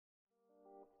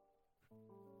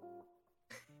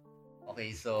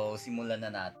Okay, so simulan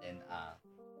na natin.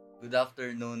 Good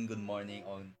afternoon, good morning,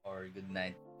 or good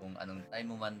night kung anong time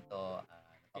mo man to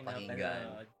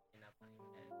napapakinggan.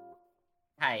 Pinapakinggan.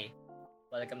 Hi!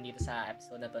 Welcome dito sa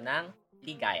episode na to ng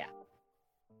Ligaya.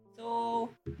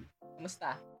 So,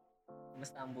 kumusta?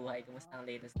 Kumusta ang buhay? Kumusta ang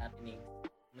latest happenings?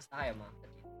 Kumusta kayo mga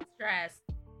kapatid? Stress.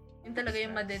 Yun talaga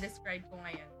yung Stress. madedescribe ko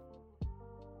ngayon.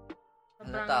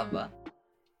 Halata ba?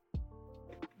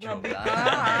 Joke Grabe lang.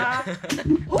 ka.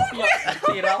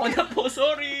 Sira ko na po,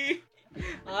 sorry!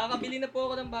 Nakakabili na po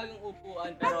ako ng bagong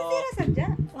upuan, pero... Sadya.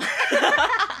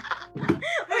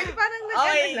 Uy, parang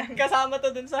Okay, lang. kasama to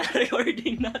dun sa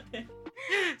recording natin.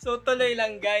 So, tuloy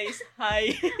lang guys. Hi!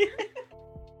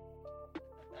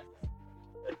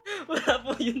 Wala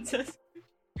po yun sa script.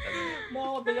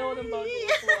 Makakabili ako ng bagong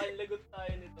upuan. Lagot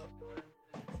tayo nito.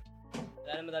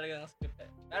 Wala naman talagang script.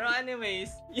 Pero anyways,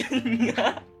 yun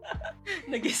nga.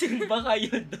 Nagising ba kayo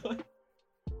doon?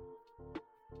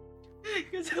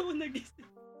 Kasi ako nagising.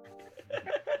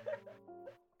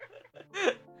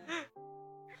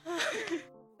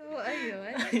 So,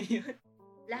 ayun. Ayun.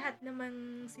 Lahat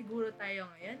naman siguro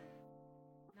tayo ngayon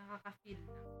nakaka-feel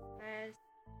ng stress.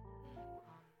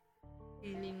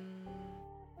 Feeling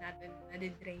natin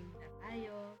nade-drain na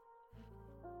tayo.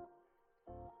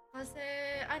 Kasi,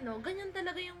 ganyan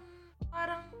talaga yung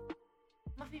parang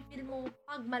mafe-feel mo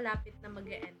pag malapit na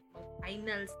mag-e-end mo.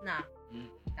 Finals na.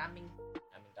 Daming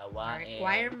Gawain.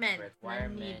 requirements na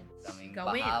need Kaming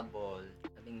gawin. pahabol.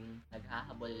 Kaming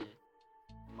naghahabol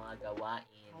ng mga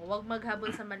gawain. Huwag maghabol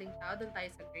sa maling tao, doon tayo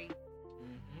sa grade.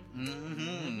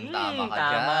 Tama ka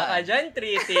dyan. Tama ka dyan,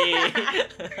 Triti.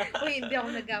 Uy, hindi ako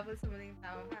naghabol sa maling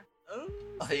tao, ha?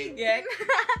 Ay, Sige.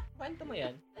 Kwento mo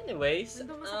yan. Anyways.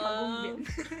 Nandun mo sa pagumbin.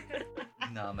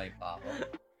 namay pa ako.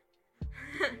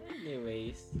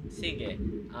 Anyways. Sige.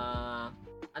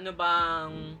 Ano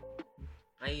bang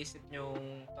naisip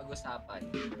nyong pag-usapan?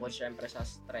 O syempre sa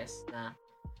stress na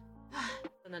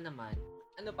ito na naman.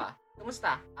 Ano pa?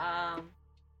 Kamusta?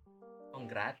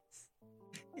 Congrats.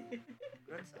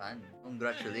 Congrats, Ann.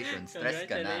 Congratulations. Stress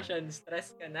ka na. Congratulations. Stress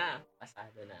ka na.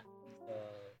 Pasado na. So,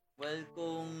 Well,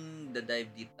 kung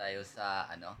da-dive deep tayo sa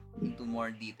into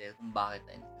more detail kung bakit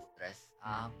tayo stress.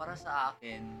 Para sa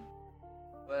akin,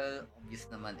 well, obvious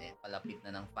naman palapit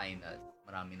na ng finals.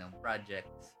 Marami ng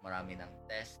projects, marami ng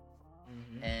tests,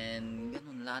 and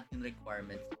ganun lahat yung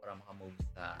requirements para makamove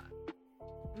sa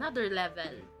Another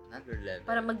level. another level.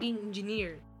 Para maging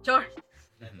engineer. Sure.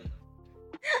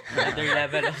 another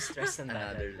level of stress na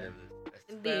Another level of stress.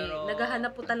 Hindi.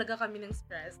 Naghahanap po talaga kami ng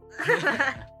stress.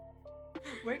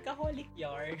 Workaholic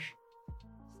yar.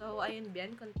 So, ayun,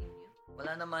 Bian, continue.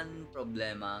 Wala naman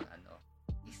problema ang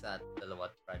isa at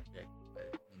dalawat project. Well,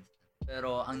 minsan.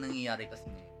 Pero ang nangyayari kasi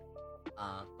ngayon,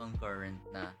 concurrent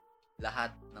na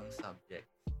lahat ng subjects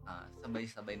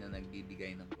sabay-sabay na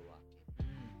nagbibigay ng gawain.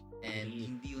 And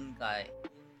hindi yun kaya.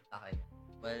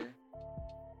 Well,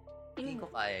 hindi ko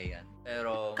kaya yan.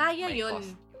 Pero Kaya may yun.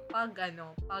 cost. Pag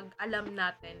alam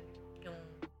natin yung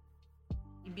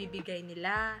ibibigay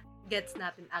nila, gets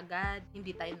natin agad,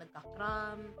 hindi tayo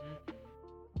nagka-cram.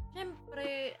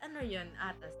 Siyempre, yun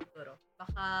ata siguro.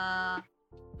 Baka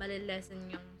malilesen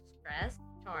yung stress.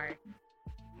 Char.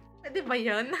 Pwede ba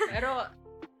yun? Pero,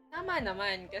 tama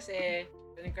naman kasi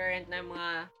concurrent na yung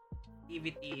mga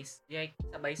activities. Like,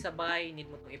 sabay-sabay,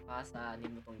 need mo itong ipasa,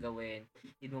 need mo itong gawin,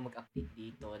 need mo mag-update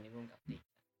dito, need mo mag-update.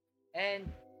 And,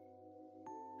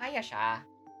 kaya siya.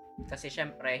 Kasi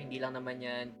syempre, hindi lang naman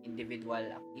yan individual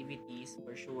activities,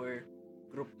 for sure.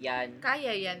 Group yan.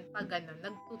 Kaya yan pag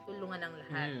nagtutulungan ng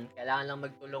lahat. Kailangan lang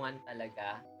magtulungan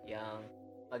talaga. Yung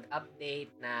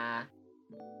mag-update na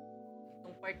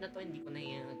itong part na to, hindi ko na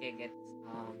yung nag-gets.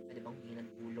 Pwede bang hingi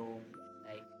ng tulong?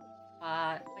 Like,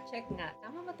 pa-check nga,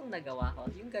 tama ba itong nagawa ko?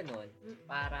 Yung ganun.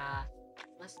 Para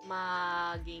mas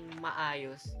maging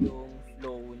maayos yung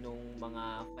flow ng mga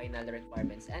final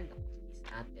requirements and activities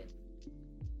natin.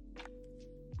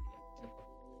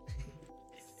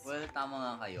 Well, tama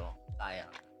nga kayo. Kaya.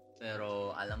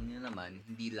 Pero alam niyo naman,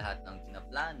 hindi lahat ng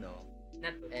pinaplano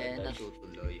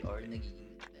natutuloy or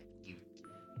nagiging effective.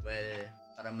 Well,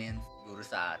 karamihan siguro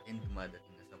sa atin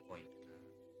dumadating na sa point na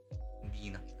hindi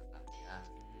na kinakaya.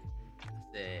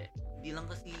 Kasi hindi lang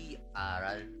kasi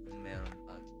aral kung meron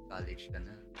pag college ka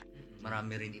na.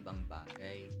 Marami rin ibang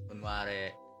bagay.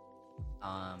 Kunwari,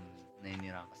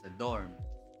 nainira ka sa dorm.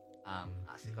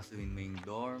 Asikasuhin mo yung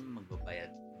dorm,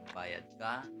 magbabayad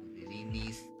ka,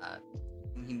 maglilinis, at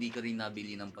kung hindi ka rin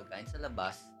nabili ng pagkain sa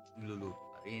labas, magluluto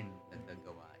ka rin,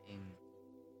 nagagawain.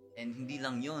 And hindi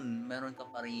lang yun, meron ka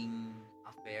pa rin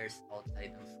affairs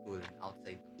outside ng school,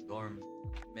 outside ng dorm.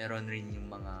 Meron rin yung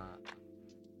mga,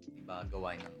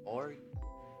 gawain ng org,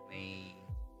 may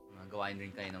mga gawain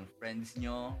rin kayo ng friends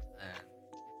nyo,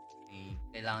 may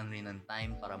kailangan rin ng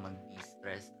time para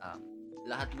mag-de-stress.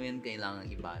 Lahat mo yun kailangan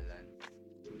i-balance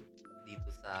dito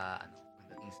sa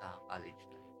pagdating sa college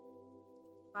life.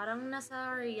 Parang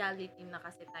nasa reality na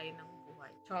kasi tayo ng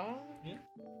buhay.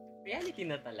 Reality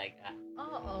na talaga.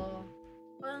 Oo.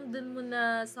 Parang dun mo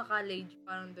na sa college,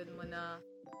 parang dun mo na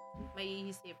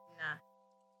maiisip na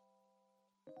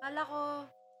kala ko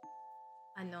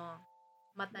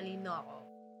matalino ako.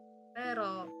 Pero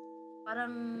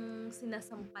parang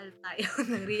sinasampal tayo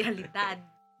ng realidad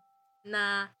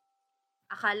na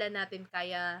akala natin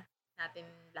kaya natin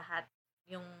lahat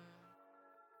yung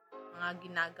mga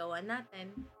ginagawa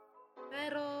natin.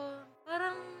 Pero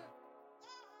parang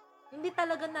hindi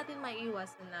talaga natin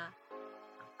maiiwasan na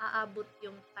aabot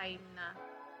yung time na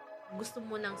gusto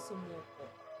mo nang sumuko.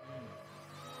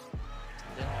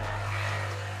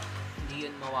 Hindi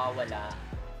yun mawawala.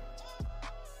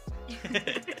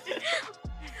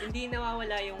 Hindi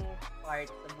nawawala yung part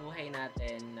sa buhay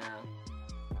natin na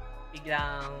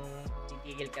biglang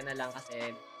titigil ka na lang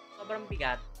kasi sobrang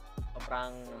bigat,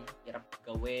 sobrang hirap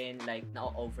gawin, like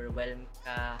na-overwhelm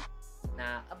ka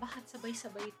na bakit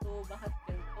sabay-sabay to, bakit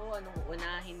ganito, anong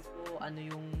uunahin ko, ano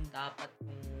yung dapat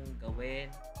kong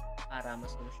gawin para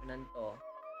masolusyonan to.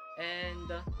 And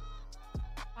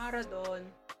para doon,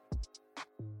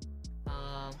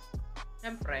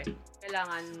 syempre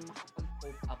kailangan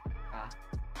makapag-cope up ka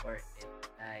for it.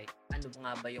 Like, ano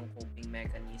nga ba yung coping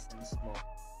mechanisms mo?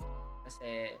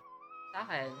 Kasi, sa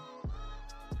akin,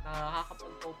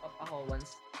 nakakapag-cope up ako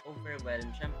once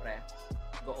overwhelmed. Syempre,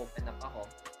 go-open up ako.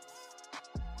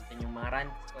 Ito yung mga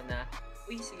rants ko na,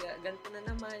 uy, sige, ganito na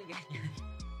naman, ganyan.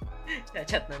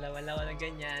 Chat na naman ako na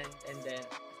ganyan. And then,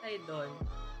 aside doon,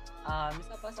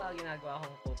 isa pa sa ginagawa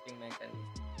kong coping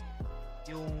mechanism,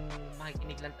 yung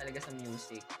makikinig lang talaga sa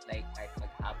music. Like, kahit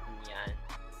maghapon yan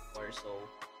or so,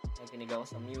 makikinig ako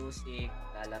sa music,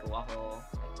 lalaro ako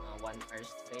like mga 1 hour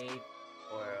straight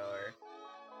or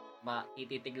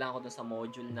ititig lang ako dun sa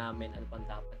module namin, ano pang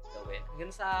dapat gawin.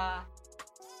 Hanggang sa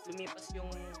lumipas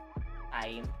yung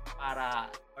time para,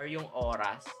 or yung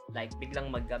oras, like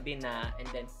biglang maggabi na, and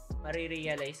then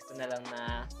marirealize ko na lang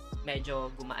na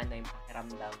medyo gumaan na yung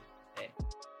pakiramdam kasi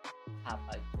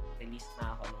kapag release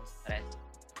na ako ng stress,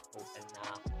 open na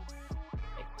ako,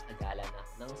 like nagala na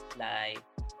ako ng slide,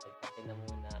 nagkape na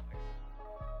muna, or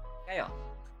kayo,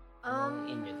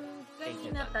 inyo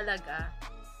Kanina talaga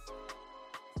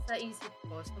sa isip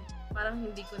ko, so parang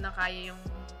hindi ko na kaya yung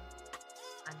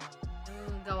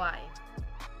yung gawain.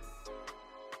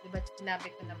 Diba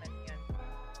sinabi ko naman yun.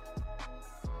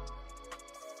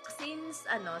 Since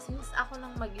ako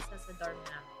lang mag-isa sa dorm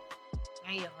namin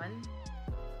ngayon,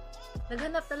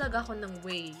 naghanap talaga ako ng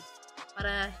way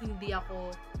para hindi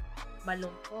ako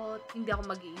malungkot, hindi ako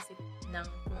mag-iisip ng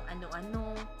kung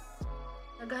ano-ano.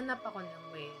 Naghanap ako ng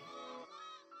way.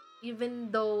 Even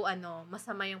though,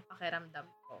 masama yung pakiramdam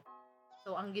ko.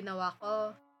 So, ang ginawa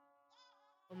ko,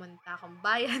 pumunta akong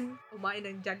bayan, kumain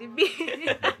ng Jollibee.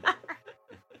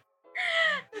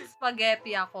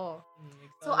 Spaghetti ako.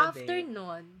 So, after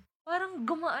nun, parang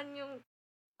gumaan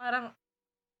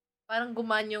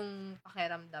yung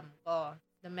pakiramdam ko.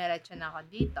 Dumiretso na ako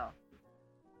dito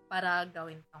para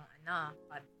gawin tong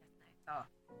podcast na ito.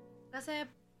 Kasi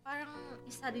parang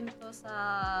isa din to sa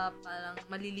parang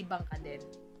malilibang ka din.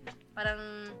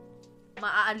 Parang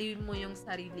maaaliwin mo yung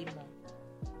sarili mo.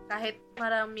 Kahit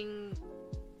maraming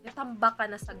natambak ka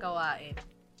na sa gawain,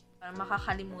 parang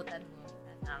makakalimutan mo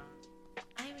na ng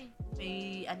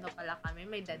may pala kami,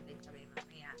 may deadline kami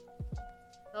mamaya.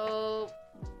 So,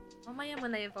 mamaya mo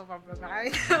na yun papaprogram.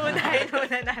 Unahin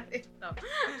muna natin to.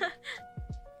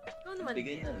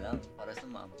 Bigay na lang para sa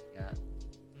mamaya.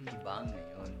 Ibang na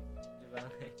yun.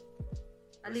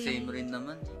 Same rin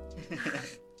naman.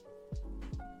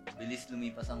 Bilis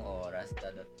lumipas ang oras,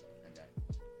 dadating agad.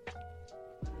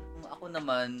 Kung ako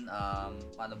naman,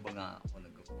 paano ba nga ako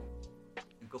nagko-cope?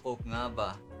 Nagko-cope nga ba?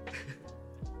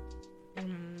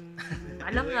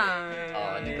 Alam na.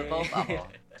 Nagko-cope ako.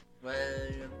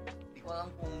 Well, hindi ko alam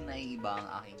kung naiiba ang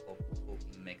aking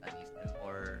coping mechanism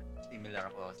or similar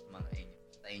ako sa mga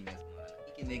sa inyo sa mga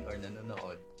nakikinig or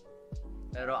nanonood.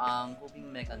 Pero ang coping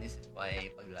mechanism ko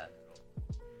ay paglalaro.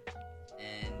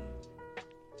 And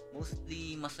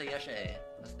mostly masaya siya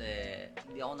kasi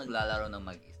hindi ako naglalaro ng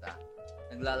mag-isa.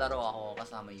 Naglalaro ako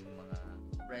kasama yung mga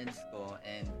friends ko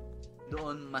and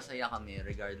doon masaya kami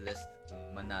regardless kung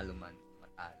manalo man o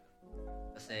matalo.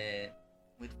 Kasi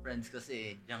with friends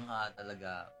kasi diyan ka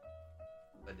talaga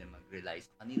pwede mag-rely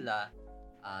sa kanila.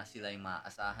 Sila yung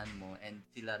maaasahan mo and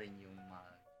sila rin yung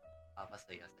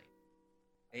magpapasaya sa'yo.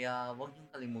 Kaya huwag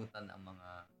niyong kalimutan ang mga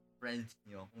friends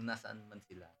nyo, kung nasaan man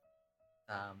sila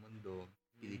sa mundo,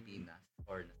 Pilipinas,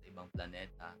 or sa ibang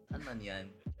planeta, saan man yan,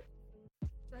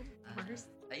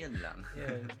 ayun lang.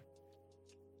 Yun.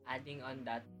 Adding on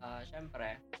that,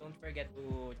 syempre, don't forget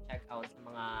to check out sa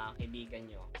mga kaibigan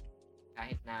nyo.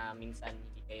 Kahit na minsan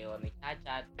hindi kayo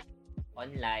nag-chat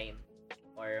online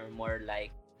or more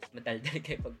like mas madaldal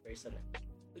kayo pag personal.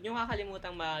 Huwag nyo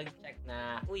kakalimutan mag-check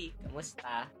na, uy,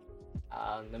 kamusta?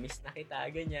 Na-miss na kita,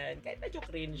 ganyan. Kahit medyo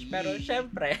cringe, pero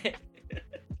syempre,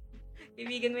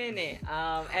 kaibigan mo yun eh.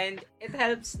 And it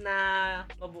helps na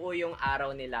mabuo yung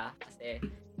araw nila kasi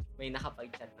may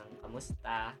nakapag-chat ng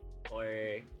kamusta or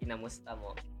kinamusta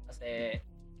mo. Kasi,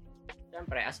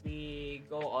 syempre, as we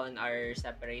go on our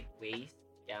separate ways,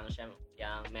 yung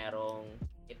merong,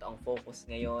 ito ang focus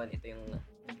ngayon, ito yung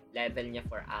level niya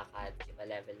for ACAD, iba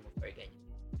level mo for ganyan.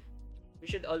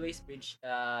 We should always bridge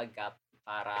the gap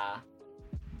para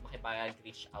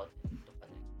makipag-reach out to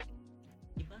connect.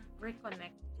 Diba?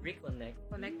 Reconnect.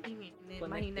 Connecting eh.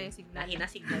 Mahina yung signal. Mahina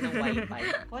signal ng wifi.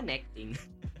 Connecting.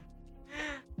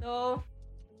 So,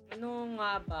 ano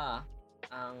nga ba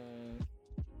ang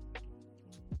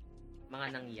mga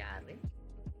nangyari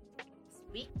this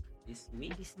week?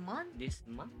 This month? This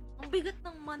month? Ang bigat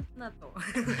ng month na to.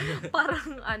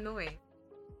 Parang ano eh.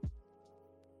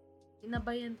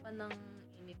 Inabayan pa ng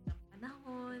init ng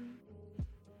panahon.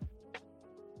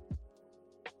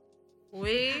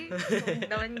 Uy, huwag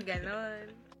naman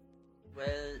ganon.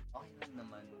 Well, okay lang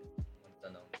naman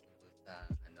magtanong tungkol sa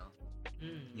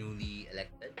newly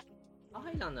elected.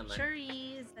 Okay lang naman. Sure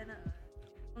is.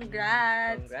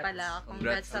 Congrats pala.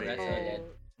 Congrats sa rin.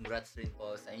 po. Congrats rin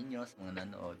po sa inyo, sa mga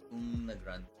nanood. Kung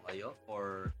nag-run po kayo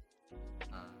for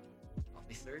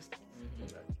officers,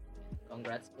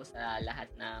 Congrats po sa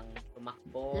lahat ng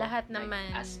tumakbo. Lahat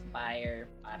naman. Aspire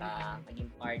para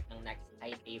maging part ng next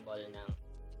high table ng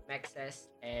Mexes.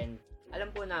 And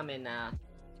alam po namin na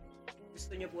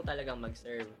gusto nyo po talagang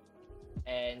mag-serve.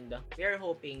 And we are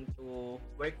hoping to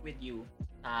work with you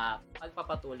sa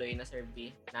pagpapatuloy na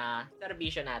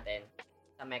serbisyo natin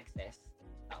sa Mexes,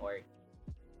 sa org,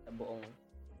 sa buong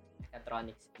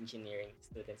Mechatronics Engineering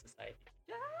Student Society.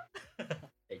 Yeah!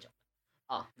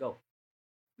 Go.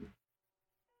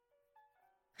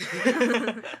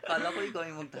 Kala ko ikaw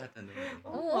yung magtatanong.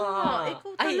 Oo,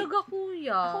 ikaw talaga,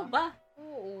 kuya. Ako ba?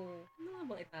 Oo. Ano nga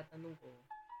bang itatanong ko?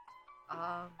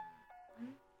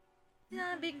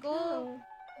 Sinabi ko.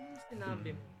 Ano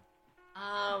sinabi mo?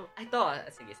 Ito,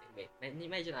 sige, wait.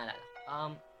 Medyo naalala.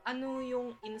 Ano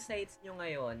yung insights nyo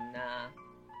ngayon na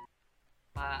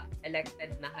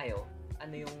elected na kayo?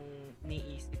 Ano yung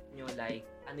niisip nyo? Like,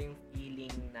 ano yung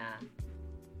feeling na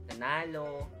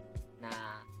nanalo? Na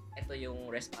ito yung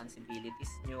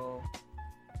responsibilities nyo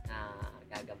na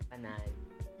gagampanan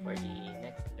for the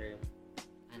next term?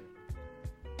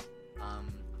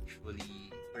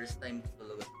 Actually, first time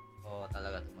ko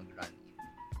talaga mag-run in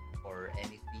for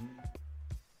anything,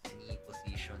 any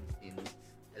position since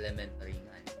elementary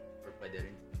nga, or pwede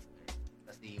rin since nurse.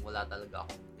 Kasi wala talaga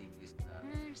akong previous na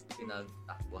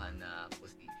pinagtakbuhan na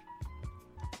position.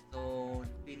 So,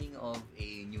 feeling of a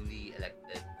newly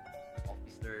elected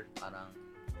officer, parang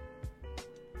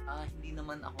hindi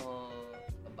naman ako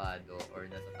kabado or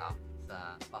natatakot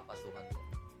sa papasukan ko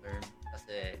term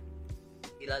kasi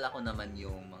kilala ko naman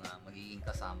yung mga magiging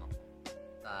kasama ko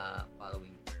sa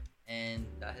following term. And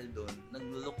dahil doon,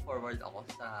 nag-look forward ako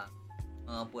sa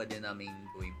mga pwede naming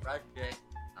gawing project,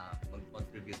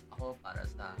 mag-contribute ako para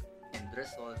sa end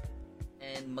result,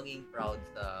 and maging proud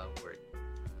sa work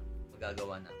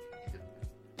magagawa namin.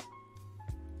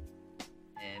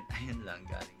 And ayun lang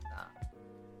galing sa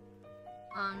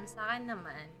sa akin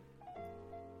naman,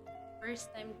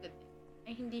 first time ko din.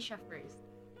 Ay, hindi siya first.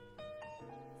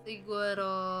 Siguro,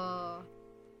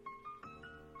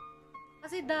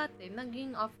 kasi dati,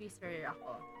 naging officer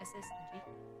ako. SSG.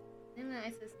 Ano na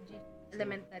SSG?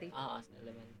 Elementary. Sa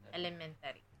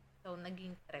Elementary. So,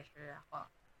 naging treasurer ako.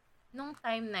 Nung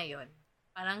time na yon,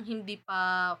 parang hindi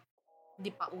pa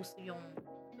uso yung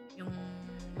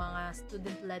mga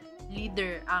student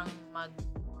leader ang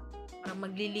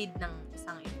magli-lead ng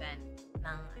isang event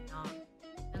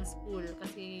ng school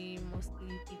kasi mostly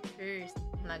teachers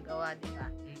nagawa, di ba?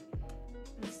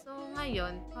 So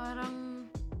ngayon parang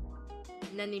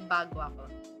nanibago ako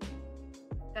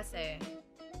kasi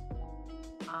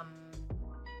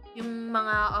yung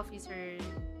mga officer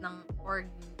ng org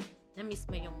na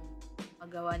mismo yung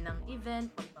magawa ng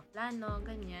event, pagpaplano,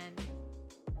 ganyan.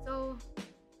 So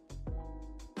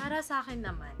para sa akin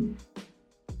naman,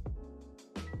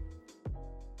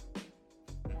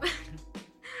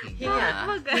 Hinga lang.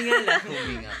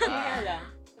 Huminga ka. Hinga lang.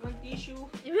 Mag-tissue.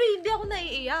 Hindi ako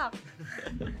naiiyak.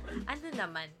 Ano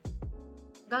naman,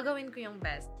 gagawin ko yung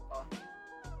best ko.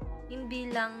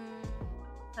 Hindi lang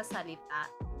sa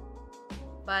salita,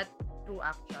 but through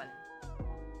action.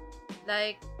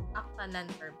 Like, actanan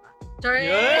verba.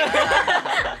 Sorry! Yeah.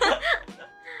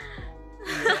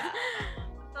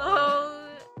 So,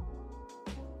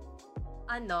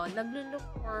 naglo-look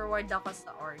forward ako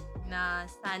sa org na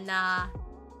sana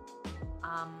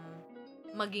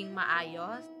maging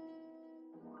maayos,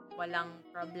 walang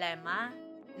problema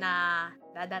na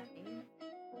dadating.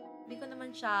 Hindi ko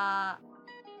naman siya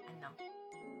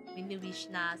mini-wish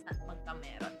na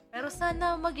magkameron. Pero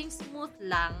sana maging smooth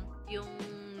lang yung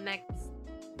next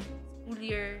school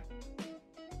year.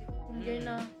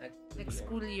 Next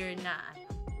school year na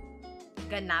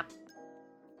ganap.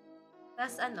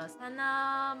 Tapos sana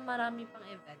marami pang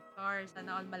event or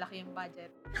sana all malaki yung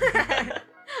budget.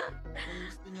 Kung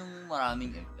gusto nyong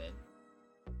maraming event,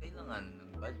 kailangan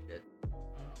ng budget.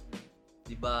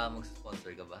 Di ba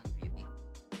mag-sponsor ka ba? Really?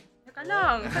 Teka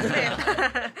lang, saglit.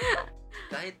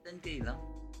 Kahit 10K lang.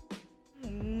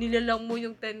 Nilalang mo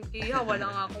yung 10K ha, wala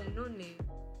nga akong noon eh.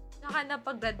 Saka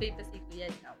napag-graduate na si Kuya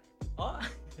Chow. Oh.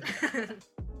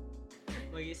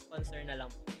 Mag-sponsor na lang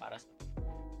po para sa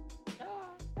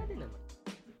pwede naman.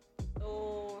 So,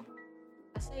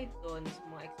 aside doon sa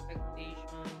mga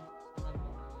expectations, sa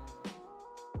mga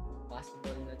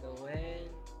possible na gawin,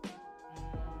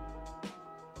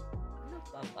 ano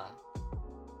pa ba?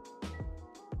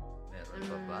 Meron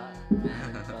pa ba?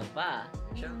 Ano pa ba?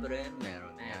 Siyempre,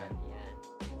 meron yan. Meron yan.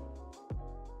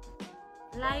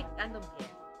 Like, ano ba?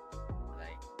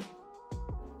 Like,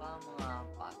 pa mga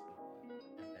possible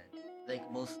events. Like,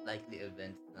 most likely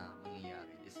events na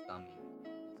mangyayari this coming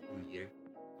school year.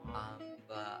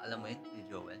 Diba, alam mo yun, ni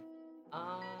Joel?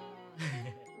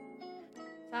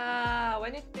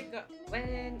 When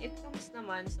it comes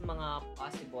naman sa mga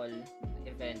possible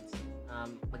events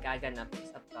magaganap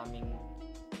sa upcoming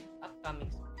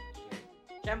school year.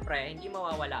 Siyempre, hindi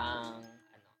mawawala ang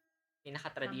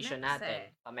pinaka-tradition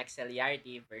natin,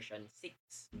 Pamexeliarity version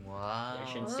 6. Wow.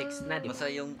 Version 6 na, di ba?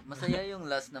 Masaya yung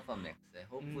last na Pamex eh.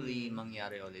 Hopefully,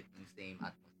 mangyari ulit yung same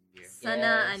atmosphere.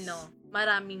 Sana, Yes.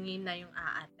 maraming na yung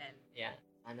a-attend. Yeah,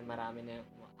 sana marami na yung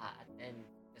a-attend.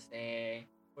 Kasi,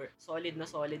 solid na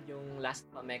solid yung last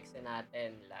Pamexe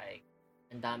natin. Like,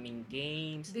 ang daming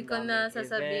games, Hindi ko na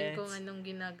sasabihin kung anong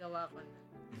ginagawa ko na.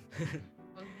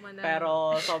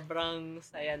 Pero, sobrang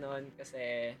saya nun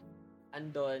kasi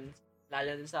andon,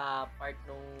 lalo dun sa part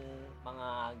nung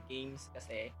mga games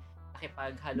kasi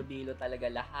nakipaghalubilo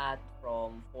talaga lahat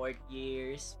from 4th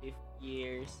years, 5th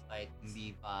years. Kahit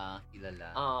hindi pa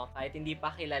kilala. Kahit hindi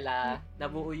pa kilala,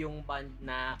 nabuo yung band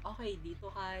na, okay, dito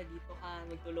ka,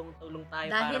 magtulong-tulong tayo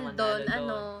para dahil manalo doon,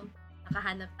 doon.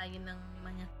 nakahanap tayo ng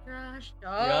mga crush.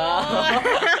 Yeah.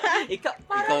 Ikaw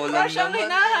lang crush ang naman.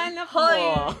 hinahanap mo. Hoy,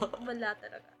 wala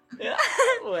talaga.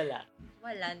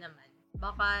 Wala. Naman.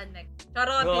 Baka next.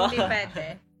 Charot, hindi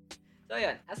pwede. So,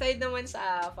 yun. Aside naman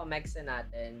sa Pamexe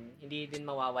natin, hindi din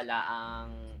mawawala ang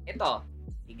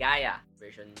Ligaya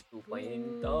version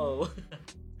 2.0.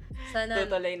 Sana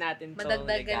Tutuloy natin tong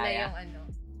madagdagan na Ligaya. yung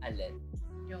Alin?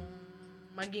 yung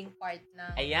maging part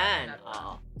na. Ayan.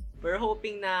 Oo. We're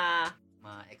hoping na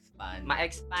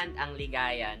Ma-expand ang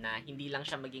Ligaya na hindi lang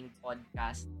siya maging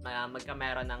podcast,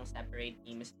 magkameron ng separate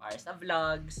teams para sa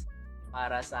vlogs,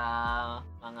 para sa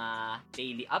mga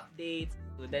daily updates,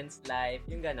 students' life,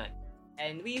 yung ganon.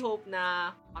 And we hope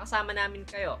na makasama namin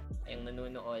kayo, kayong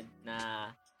nanonood na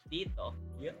dito.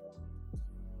 Yeah.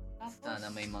 Sana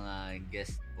may mga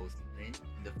guest host rin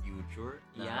in the future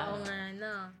na Yeah. Oo nga,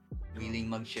 no. willing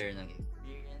mag-share ng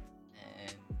experience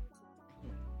and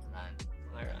run.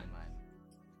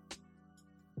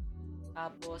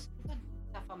 Tapos,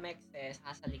 sa Pamexe,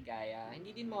 sa Ligaya,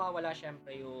 hindi din mawawala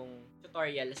syempre yung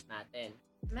tutorials natin.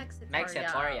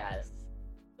 Tutorials.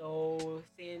 So,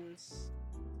 since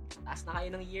taas na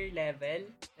kayo ng year level,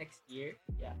 next year,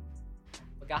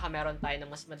 magkakameron tayo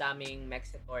ng mas madaming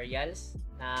Mex tutorials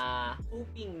na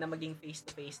hoping na maging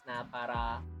face-to-face na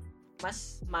para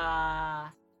mas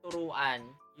maturuan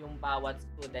yung bawat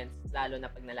students, lalo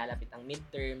na pag nalalapit ang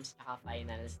midterms at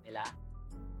finals nila.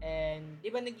 And,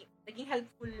 di ba naging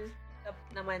helpful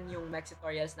naman yung Mex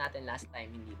tutorials natin last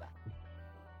time, hindi ba?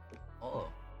 Oo.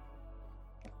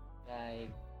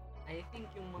 Like, I think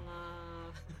yung mga...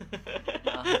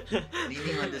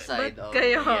 Leaning on the side Ba't of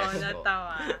kayo yes po.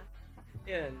 natawa?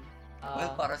 Yun.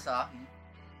 Well, para sa akin,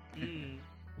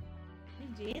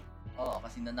 Legit? oo,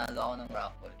 kasi nanalo ako ng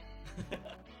raffle.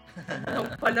 Ano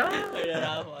pala?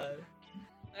 Raffle.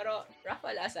 Pero,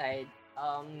 raffle aside,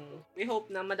 we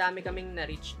hope na madami kaming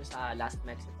na-reach sa last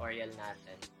Mex tutorial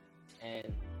natin.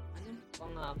 And ano pa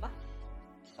nga ba?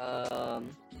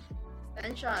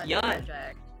 Extension Yan.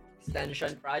 project.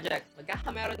 Extension project.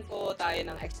 Magkakameron po tayo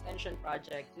ng extension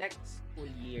project next school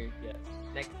year. Yes.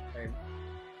 Next term.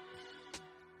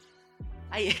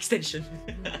 Ay, extension.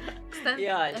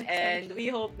 Yan. And we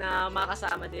hope na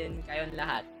makasama din kayong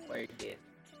lahat for this.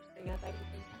 Saan nga tayo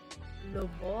pupunta?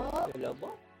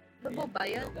 Lobo? Lobo ba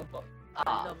yun? Lobo.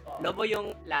 Lobo. Lobo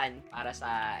yung plan para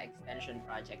sa extension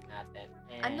project natin.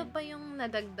 And Ano ba yung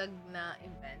nadagdag na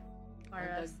event?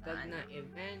 Para nadagdag sa na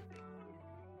event?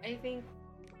 I think,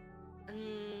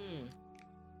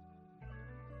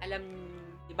 alam,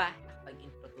 di ba,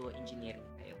 nakapag-intro to engineering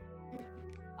kayo.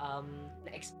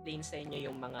 Na-explain sa inyo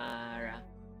yung mga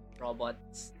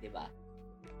robots, di ba?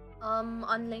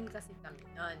 Online kasi kami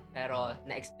nun. Pero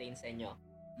na-explain sa inyo.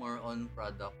 More on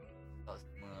product tapos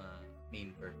mga main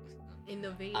purpose na.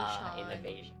 Innovation.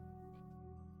 Innovation.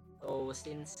 So,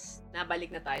 since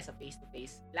nabalik na tayo sa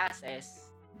face-to-face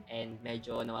classes and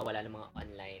medyo nawawala ng mga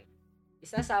online,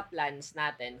 isa sa plans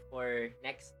natin for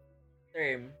next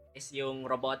term is yung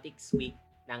robotics week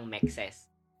ng MEXES.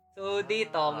 So,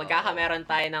 dito, magkakameron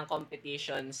tayo ng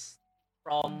competitions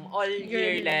from all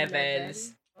year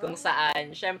levels kung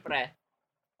saan, syempre,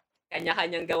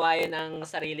 kanya-kanyang gawain ng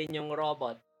sarili nyong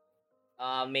robot.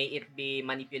 May it be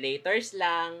manipulators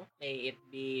lang, may it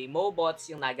be mobots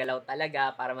yung nagalaw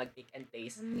talaga para mag-pick and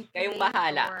place. Kayong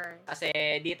bahala. Kasi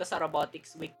dito sa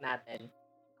robotics week natin,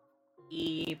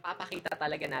 ipapakita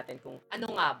talaga natin kung ano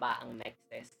nga ba ang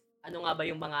MEXES. Ano nga ba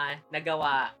yung mga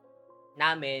nagawa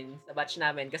namin sa batch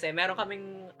namin. Kasi meron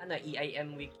kaming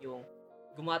EIM week yung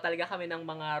gumawa talaga kami ng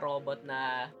mga robot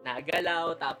na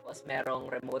nagalaw, tapos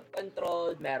merong remote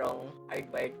control, merong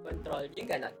hardwired control, yung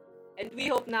ganun. And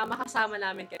we hope na makasama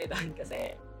namin kayo doon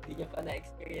kasi hindi nyo pa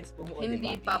na-experience bumuo,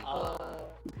 Hindi diba? pa po.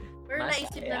 Pero masaya.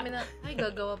 naisip namin na, ay,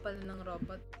 gagawa pala ng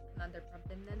robot. Another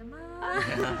problem na naman.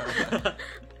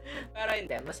 Pero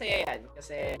hindi, masaya yan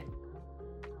kasi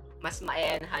mas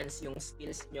ma-enhance yung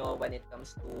skills nyo when it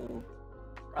comes to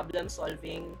problem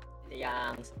solving,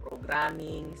 yung sa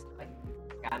programming, sa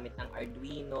paggamit ng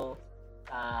Arduino,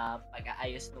 sa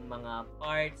pag-aayos ng mga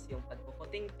parts, yung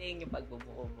pagpuputing-ting, yung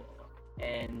pagbubuo-buo.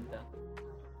 And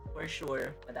for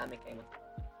sure, madami kayong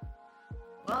matutunan.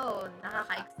 Wow,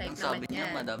 nakaka-excite Ang naman sabi niya,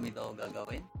 yan. madami daw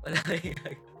gagawin.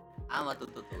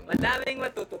 Matututunan. Madaming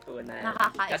matututunan.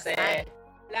 Nakaka-excite. Kasi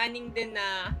planning din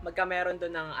na magkameron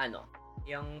doon ng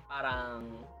yung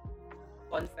parang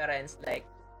conference like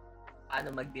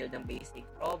paano mag-build ng basic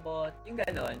robot, yung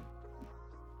ganon.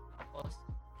 Tapos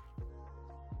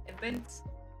events,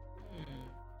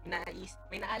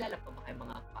 may naalala pa ba kayo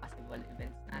mga possible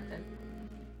events natin?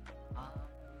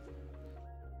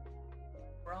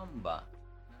 Prom ba?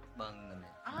 Meron bang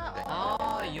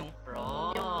Yung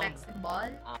prom. Yung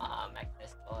Mexiball.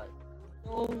 MEXES Ball.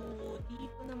 So,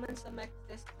 dito naman sa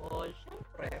MEXES Ball,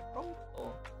 syempre, prom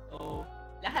to. So,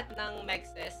 lahat ng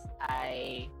MEXES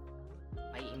ay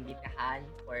may imbitahan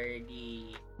for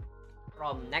the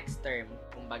prom next term.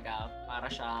 Kumbaga, para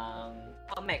siyang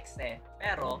MEXE.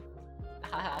 Pero,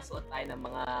 nakasuot tayo ng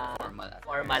mga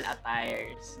formal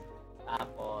attires.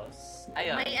 Tapos,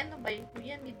 ayun. May ba yung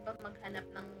kuya? Need ba maghanap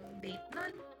ng date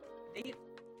nun? Date?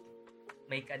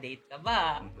 May ka-date ka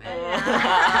ba?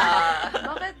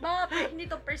 Bakit ba? Hindi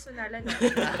to personalan.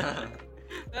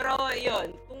 Pero,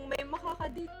 yun. Kung may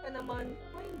makaka-date ka naman,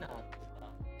 why not?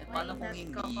 Paano kung Why not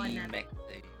hindi coconut?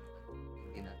 MEXE?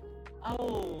 Hindi na.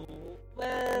 Oh,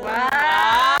 well.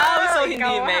 Wow! So, hindi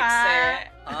Ikaw, MEXE.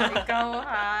 Ikaw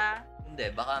ha? Hindi,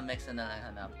 baka MEXE na lang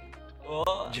hanapin.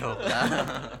 Oh. Joke lang.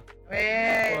 We.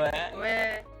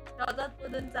 Shoutout po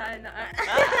dun sa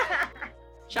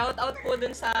Shoutout po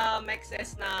dun sa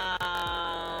MEXES na...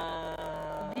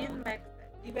 Din Mex.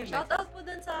 Di ba MEXES? Shoutout po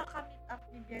dun sa kamit up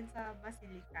ni Bian sa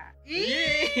Basilica.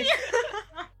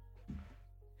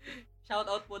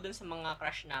 Shoutout po dun sa mga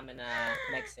crush namin na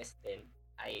MEXES din.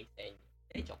 Ay, sa inyo.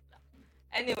 Joke lang.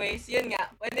 Anyways, yun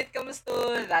nga. When it comes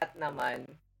to that naman,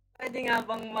 pwede nga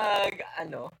bang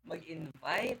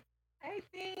mag-invite? I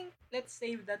think, let's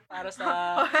save that para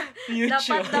sa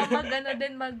future. Dapat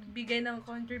din magbigay ng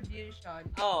contribution.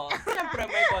 Oo, siyempre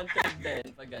may content din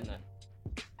pag gano'n.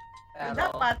 Pero,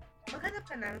 Dapat, maghanap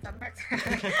ka na sa Max.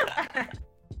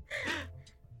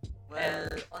 Well,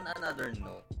 on another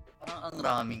note, parang ang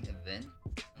raming event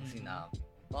ang sinabi.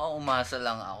 Baka umasa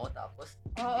lang ako tapos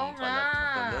Oo hindi pala nga.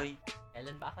 natuloy.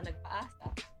 kailan ba ako nagpaasa?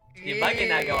 Di ba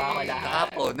ginagawa ko lahat?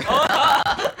 Kahapon.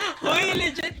 Uy,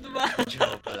 legit ba?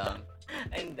 Joke lang.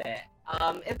 Hindi.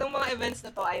 Itong mga events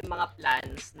na to ay mga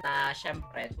plans na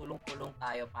syempre tulong-tulong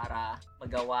tayo para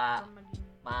magawa,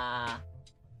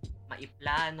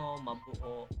 maiplano,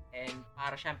 mabuo, and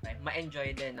para syempre,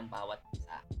 ma-enjoy din ng bawat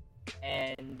isa.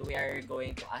 And we are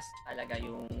going to ask talaga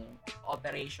yung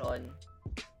cooperation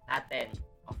natin,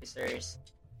 officers,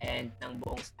 and ng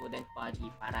buong student body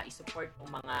para i-support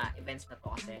yung mga events na to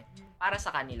kasi para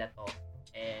sa kanila to.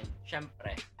 And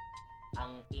syempre,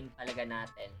 ang aim talaga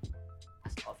natin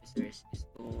as officers is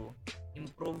to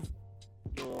improve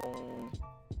yung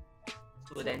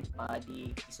student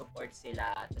body, i-support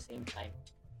sila at the same time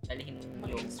dalhin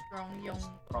yung strong yung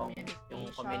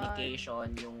communication,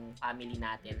 yung family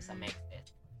natin sa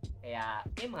Mexes. Kaya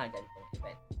may mga ganitong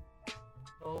event.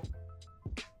 So,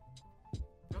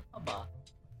 ano pa ba?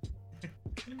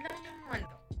 Yun lang yung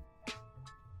ano.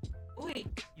 Uy,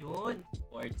 yun.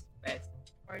 Sports Fest.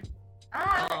 Sports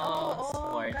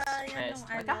Fest.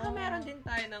 Magkakameron din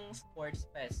tayo ng Sports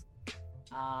Fest.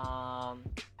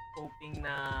 Hoping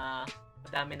na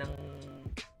madami ng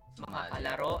mga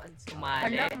kalaro at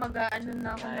sumali. Mag-aano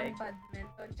na ako ng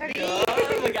badminton.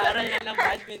 Mag-aaral na ng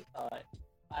badminton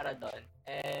para doon.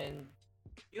 And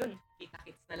yun,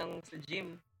 kita-kits na lang sa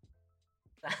gym.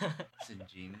 Sa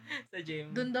gym? Sa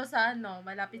gym. Doon daw sa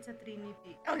malapit sa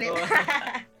Trinity.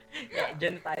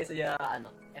 Diyan tayo sa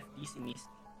FDC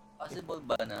mismo. Possible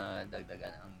ba na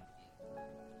dagdagan ang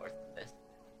sports fest?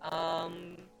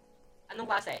 Anong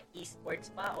klase? E-sports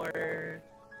pa or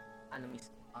ano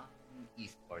mismo?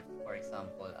 E-sports, for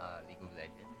example, League of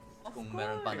Legends. Kung Of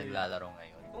meron pa course. naglalaro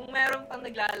ngayon. Kung meron pang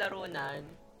naglalaro nan,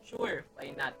 sure,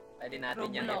 why not? Pwede natin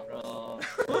yan Roblox.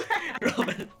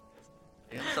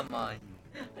 Ayun, samahan nyo.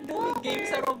 Ang daming game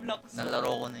sa Roblox.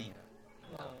 Nalaro ko na yun.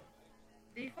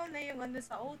 Di ko na yung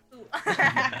sa O2.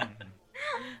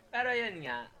 Pero yun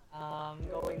nga,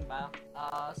 going back,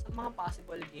 sa mga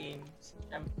possible games,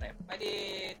 syempre, pwede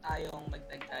tayong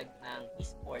magdagdag ng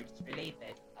esports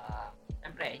related.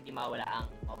 Syempre, hindi mawala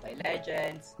ang Mobile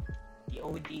Legends,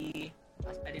 COD,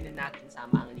 mas pwede din natin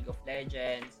sama ang League of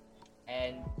Legends,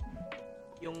 and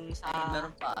yung sa...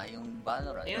 meron pa, yung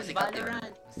Valorant. Ayun,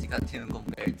 Valorant. Sikat yun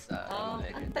compared sa League of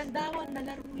Legends. Ang tandawan,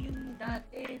 nalaro yun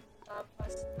dati,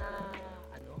 tapos na,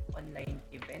 online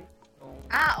event, nung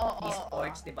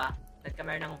esports, di ba?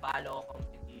 Nagkameron ng Valo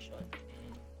competition.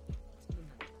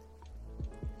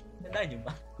 Tandaan nyo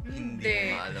ba?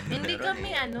 Hindi. Hindi meron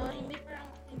kami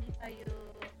hindi tayo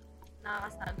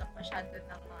nakakasagap masyado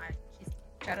ng mga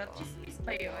chismis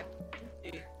ba yun?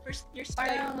 First year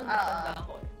Parang, tayo nung tanda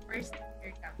ko. First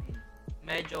year kami.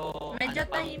 Medyo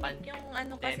tahimik yung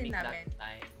kasi namin.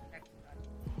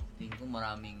 Tingin ko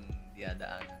maraming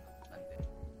diadaan ng content.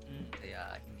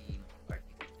 Kaya hindi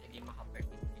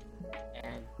makaparticipate.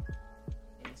 And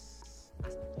since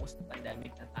as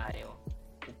post-pandemic na tayo,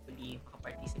 hopefully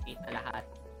makaparticipate na lahat.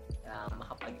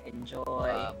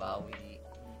 Makapag-enjoy. Bawi.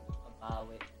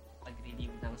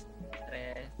 Pag-relieve ng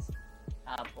stress.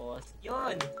 Tapos,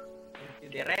 yun! Into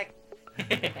direct.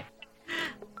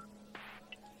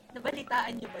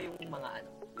 Nabalitaan niyo ba yung mga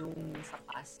yung sa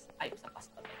past pa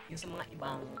ba? Yung sa mga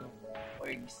ibang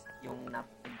orgs, yung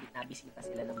nabisita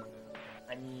sila ng mga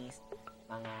companies,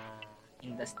 mga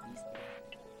industries.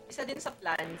 Isa din sa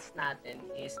plans natin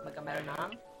is magkameron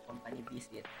ng company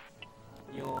visit.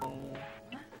 Yung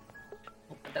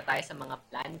pupunta tayo sa mga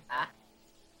planta,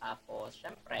 tapos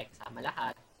syempre kasama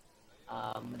lahat.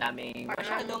 Madaming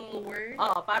masyadong tour.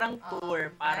 Parang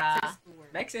tour para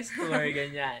Mexes tour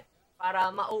ganyan.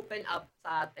 Para ma-open up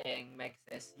sa ating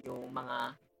Mexes yung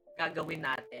mga gagawin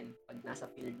natin pag nasa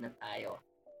field na tayo.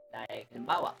 Like,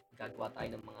 halimbawa, gagawa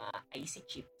tayo ng mga IC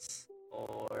chips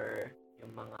or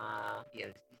yung mga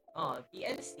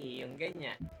PLC, yung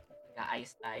ganyan.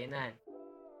 Mag-aayos tayo nan.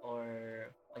 Or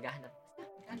maghahanap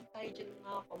tayo dyan ng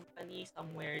mga company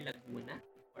somewhere Laguna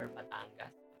or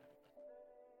Batangas.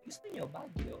 Gusto nyo,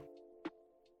 Baguio?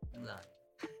 Wala.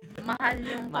 Mahal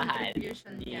yung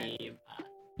contribution niya. Diba?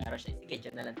 Pero sige,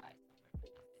 dyan na lang tayo.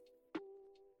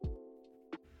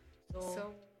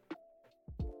 So,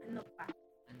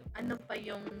 ano pa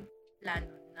yung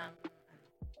plano ng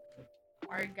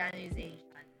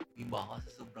organization? Iba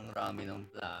kasi sobrang rami ng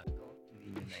plano.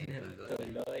 Hindi nyo na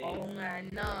ituloy. Oo nga,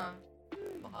 no.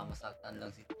 Baka masaktan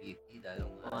lang si Trippy dahil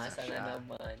umasa na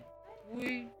naman.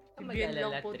 Uy, sabihin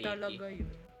lang po talaga yun.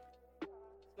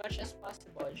 As much as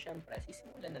possible, syempre,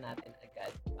 sisimulan na natin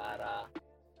agad para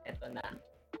eto na.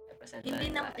 Hindi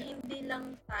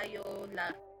lang tayo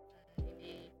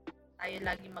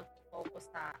lagi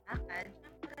mag-focus sa akad.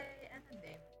 Siyempre,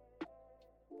 din.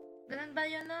 Ganun ba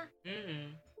yun na?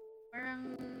 Parang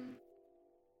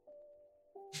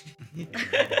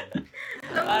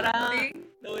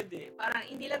loading. Parang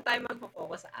hindi lang tayo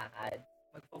magpo-focus sa akad.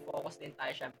 Magpo-focus din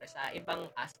tayo syempre sa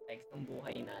ibang aspects ng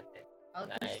buhay natin. How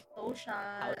to Like, social.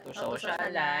 how to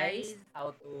socialize,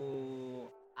 how to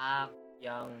act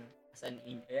as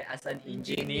an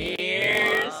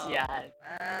engineer. Wow. Yan.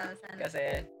 Sana,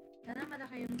 Kasi, sana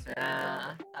malaki yung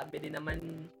sabi din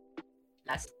naman,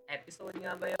 last episode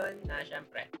nga ba yun, na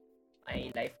syempre,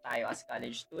 may life tayo as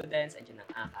college students, andyan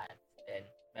ang ACAT. Then,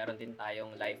 meron din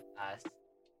tayong life as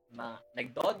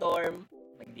nagdo-dorm,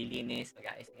 magdilinis,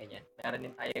 mag-aayos, ganyan. Meron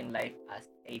din tayong life as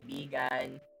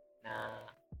kaibigan, na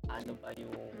ano ba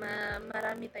yung...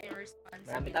 marami tayong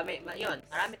responsibilities.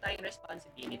 Marami tayong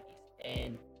responsibilities.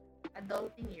 And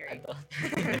Adulting years.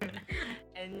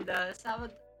 And sa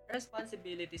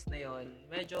responsibilities na yon,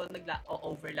 medyo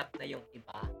overlap na yung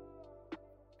iba.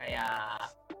 Kaya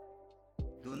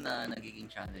doon na nagiging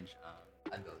challenge ang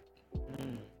adulting.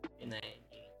 Yun na yung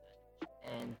challenge.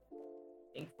 And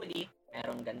thankfully,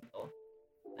 merong ganito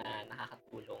na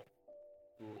nakakatulong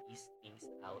to ease things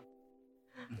out.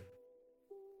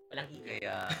 Walang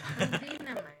Kaya Hindi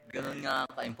naman. ganun nga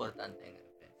ka-importante ang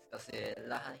friends. Kasi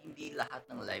hindi lahat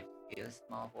ng life skills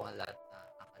makakuha lahat sa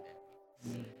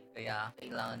academics. Kaya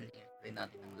kailangan rin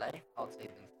natin ng life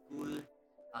outside ng school,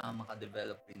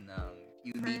 makadevelop rin ng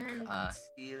unique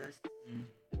skills,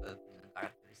 develop rin ng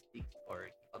characteristics or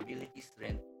capabilities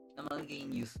rin na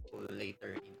magiging useful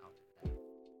later in our life.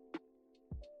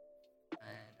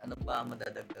 And ano ba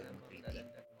madadagdag mo?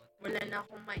 Wala na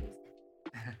akong maisip.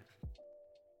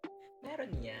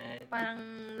 Meron yan. Parang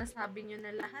nasabi nyo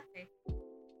na lahat eh.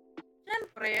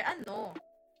 Siyempre,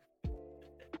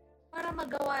 para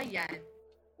magawa yan,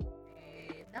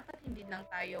 dapat hindi lang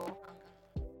tayo hanggang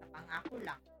sa pangako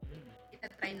lang.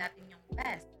 Itatry natin yung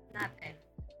best natin.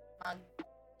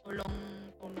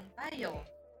 Magtulong-tulong tayo.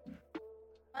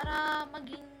 Para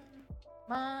maging,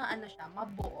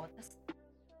 mabuo, tas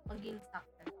maging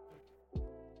successful.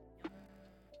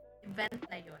 Yung event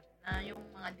na yun, na yung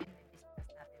mga dinidiscuss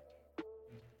natin.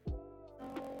 So,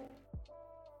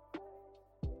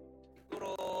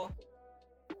 siguro,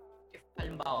 if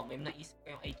halimbawa, may naisip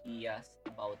kayong ideas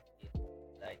about it,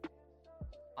 like,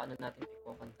 paano natin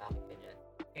i-contact ganyan,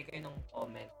 may kayo ng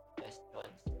comment,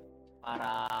 questions,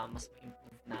 para mas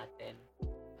ma-improve natin,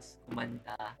 mas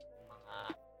gumanda yung mga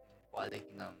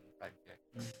quality ng project.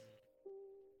 Kasi,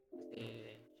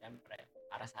 syempre,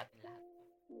 para sa atin lahat.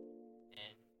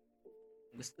 And,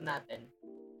 gusto natin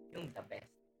yung the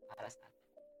best para sa atin.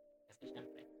 Kasi,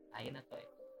 syempre, tayo na to eh.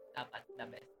 Dapat the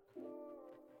best.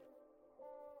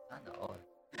 Sana all.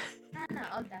 sana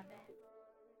all the best.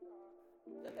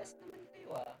 The best naman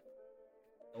kayo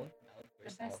Don't doubt The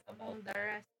yourself best about among the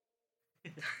rest.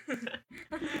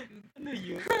 Ano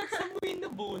yun? Saan mo yung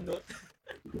nabunot?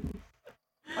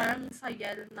 Parang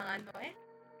sayal ng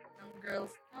ng Girl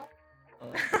Scout.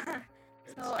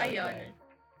 So, ayun.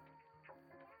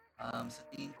 Sa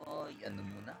tingin ko,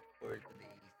 muna for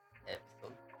today's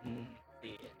episode.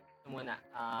 Sige. Ito muna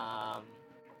ang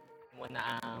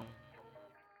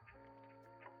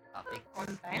Topic.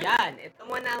 Content. yan. Ito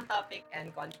muna ang topic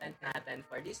and content natin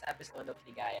for this episode of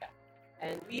Ligaya.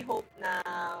 And we hope na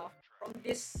from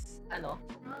this,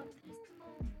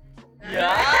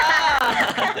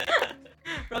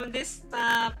 from this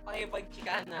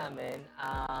pakipagchikahan namin,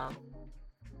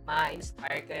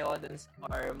 ma-inspire kayo dun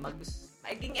or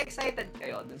maging excited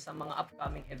kayo dun sa mga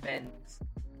upcoming events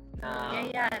na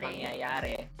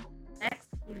mangyayari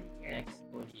Next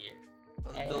school year.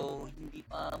 Although, hindi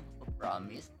pa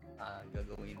promise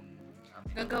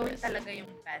Gagawin talaga yung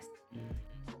best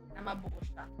na mabuo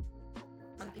siya.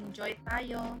 Mag-enjoy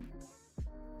tayo.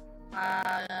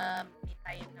 Meet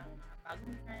tayo ng mga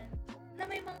bagong friends. Na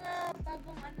may mga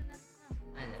bagong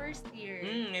first year.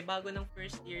 May bago ng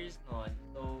first years noon.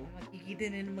 So,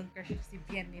 Magkikita na naman crush si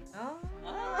Bian nito.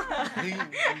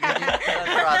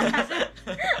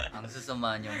 ang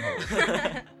sasama niyong host.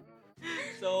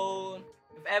 So,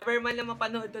 if ever man na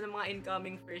mapanood to ng mga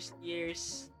incoming first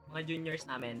years, mga juniors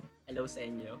namin, hello sa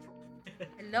inyo.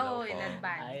 Hello in po.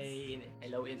 advance.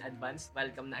 Hello in advance.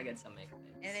 Welcome na agad sa Mike.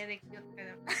 I-recruit ka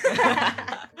na.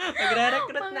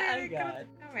 Magre-recruit na agad.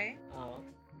 Kami. Oo.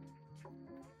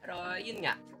 Pero, yun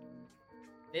nga.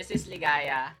 This is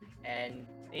Ligaya. And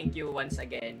thank you once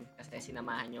again kasi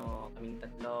sinamahan nyo kaming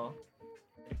tatlo.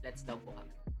 Triplets daw po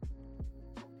kami.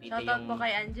 Shoutout po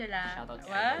kay Angela. Shoutout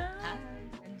kay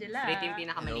Wow. Angela. Straight yung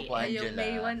pinakamaliit. Hello po, Ay, yung Angela.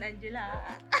 May 1 Angela.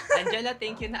 Angela,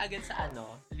 thank you na agad sa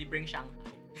libreng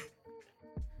Shanghai.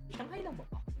 Shanghai lang ba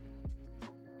pa?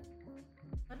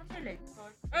 Ano may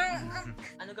lecture?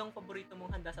 Ano gang paborito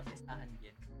mong handa sa pestahan,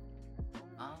 Jen?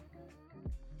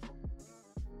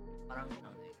 Parang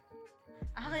Shanghai.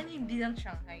 Akin hindi lang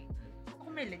Shanghai.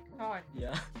 Ako may lecture.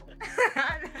 Yeah.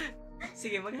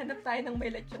 Sige, maghanap tayo ng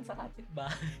may lechon sa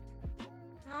kapitbahay.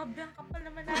 Grabe, ang kapal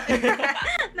naman natin.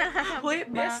 Uy,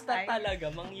 Nakakapit fiesta bahay. talaga.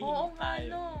 Oo Manghihingi nga, tayo.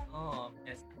 no. Oo,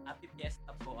 fiesta. Happy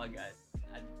fiesta po agad.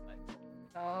 Advance.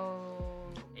 So,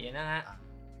 Ayun na nga.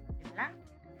 yun lang.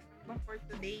 For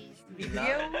today's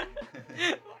video.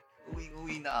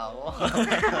 Uwi na ako.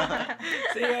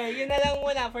 Sige, yun na lang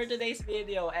muna for today's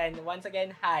video. And once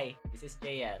again, hi. This is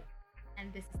JL.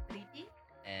 And this is 3P.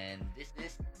 And this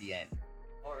is the end.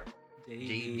 Or JB.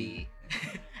 JB.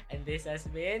 And this has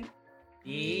been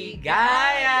Ligaya!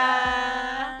 Ligaya!